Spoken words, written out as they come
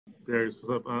Darius.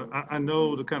 What's up? I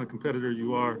know the kind of competitor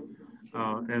you are,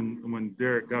 and when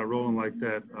Derrick got rolling like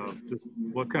that, just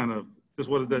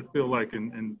what does that feel like,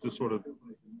 and just sort of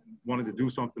wanting to do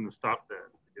something to stop that,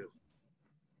 I guess.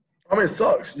 I mean, it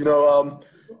sucks,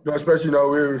 especially,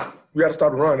 we got to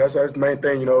stop the run. That's the main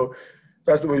thing,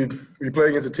 That's when you play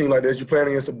against a team like this, you're playing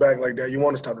against a back like that, you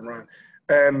want to stop the run.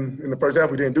 And in the first half,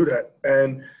 we didn't do that.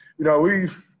 And,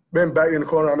 we've been back in the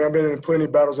corner. I mean, I've been in plenty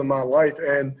of battles in my life.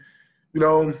 And, at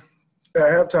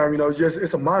halftime,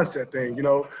 it's a mindset thing.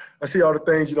 I see all the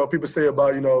things, people say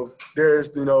about, Darius,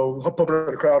 pumping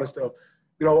up the crowd and stuff.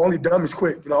 Only dummies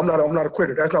quit. I'm not a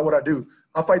quitter. That's not what I do.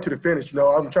 I fight to the finish.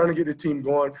 I'm trying to get this team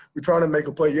going. We're trying to make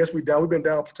a play. Yes, we've been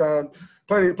down for time,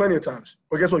 plenty of times.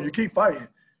 But guess what? You keep fighting.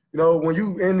 When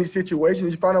you in these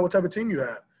situations, you find out what type of team you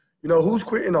have. Who's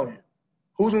quitting on you?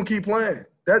 Who's gonna keep playing?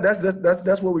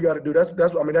 That's what we got to do. That's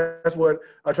what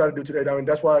I try to do today. I mean,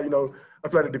 that's why I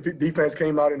feel like the defense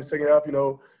came out in the second half.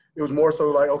 It was more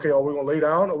so like, okay, are we gonna lay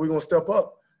down or are we gonna step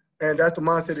up? And that's the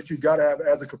mindset that you got to have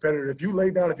as a competitor. If you lay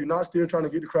down, if you're not still trying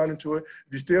to get the crowd into it,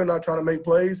 if you're still not trying to make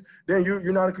plays, then you're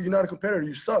not a competitor.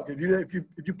 You suck. If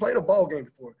you played a ball game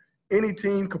before, any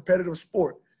team, competitive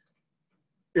sport,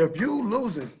 if you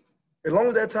losing, as long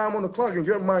as that time on the clock in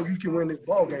your mind, you can win this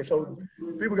ball game. So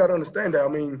people got to understand that. I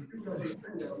mean,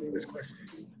 this question.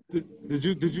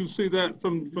 Did you see that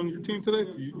from your team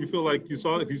today? You feel like you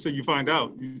saw it? You said you find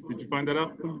out. Did you find that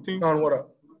out from your team? On what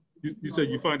up? You said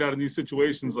you find out in these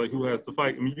situations like who has to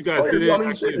fight. I mean, you guys did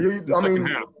actually in the second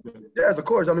half. Yes, of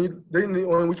course. I mean,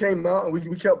 when we came out and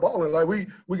we kept balling, like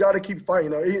we got to keep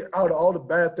fighting. Out of all the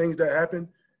bad things that happen,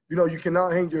 you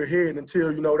cannot hang your head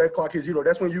until that clock hits zero.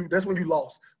 That's when you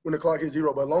lost, when the clock hits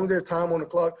zero. But as long as there's time on the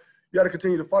clock, you got to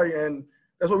continue to fight, and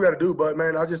that's what we got to do. But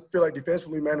man, I just feel like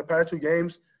defensively, man, the past 2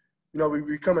 games,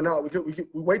 we coming out. We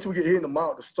wait till we get hit in the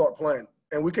mouth to start playing.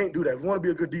 And we can't do that. If we want to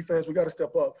be a good defense, we got to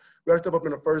step up. We got to step up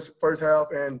in the first half,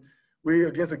 and we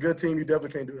against a good team, you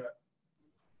definitely can't do that.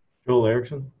 Joel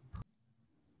Erickson.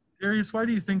 Darius, why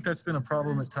do you think that's been a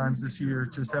problem at times this year,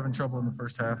 just having trouble in the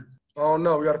first half? I don't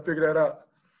know. We got to figure that out.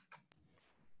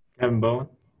 Kevin Bowen.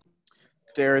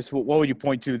 Darius, what would you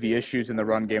point to the issues in the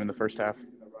run game in the first half?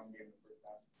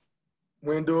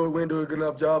 We didn't do a good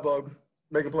enough job of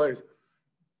making plays.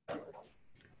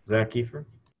 Zach Kiefer.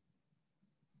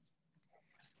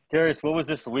 Darius, what was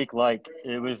this week like?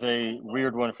 It was a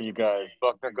weird one for you guys.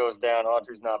 Buckner goes down,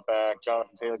 Audrey's not back,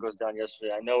 Jonathan Taylor goes down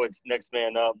yesterday. I know it's next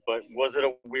man up, but was it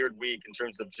a weird week in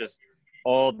terms of just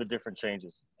all the different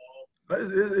changes?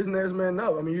 It's next man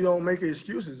up. I mean, you don't make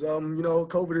excuses.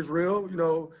 COVID is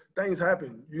real. Things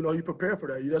happen. You prepare for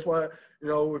that. That's why,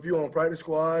 if you're on practice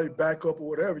squad, backup or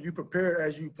whatever, you prepare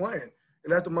as you plan.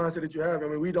 And that's the mindset that you have. I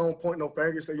mean, we don't point no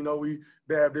fingers, say,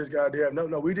 they have this guy, they have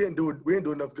no. We didn't do it. We didn't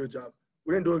do enough good job.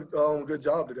 We didn't do a good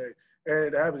job today. And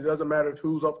it happens. It doesn't matter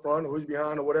who's up front or who's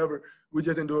behind or whatever. We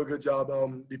just didn't do a good job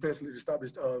defensively to stop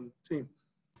this team.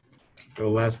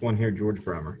 So last one here, George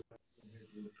Bremer.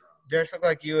 Darius, looked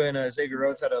like you and Xavier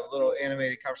Rhodes had a little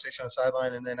animated conversation on the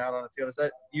sideline and then out on the field. Is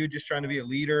that you just trying to be a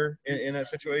leader in that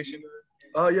situation?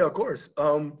 Yeah, of course.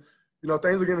 Things are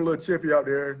getting a little chippy out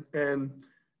there. And,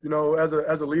 as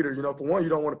a leader, for one, you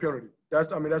don't want a penalty. That's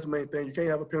the main thing. You can't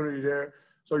have a penalty there.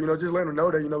 So, just let them know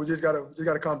that, we just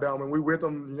gotta calm down. When we're with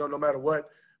them, no matter what.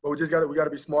 But we gotta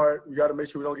be smart. We gotta make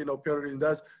sure we don't get no penalties. And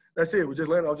that's it. I'll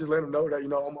just let them know that,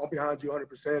 I'm behind you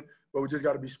 100%, but we just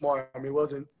gotta be smart. I mean, it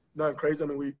wasn't nothing crazy. I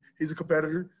mean, he's a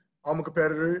competitor. I'm a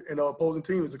competitor, and the opposing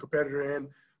team is a competitor. And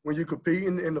when you compete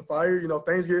in the fire,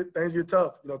 things get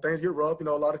tough. Things get rough. A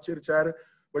lot of chitter chatter.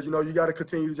 But you gotta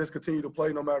continue to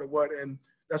play no matter what. And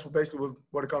that's basically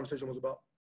what the conversation was about.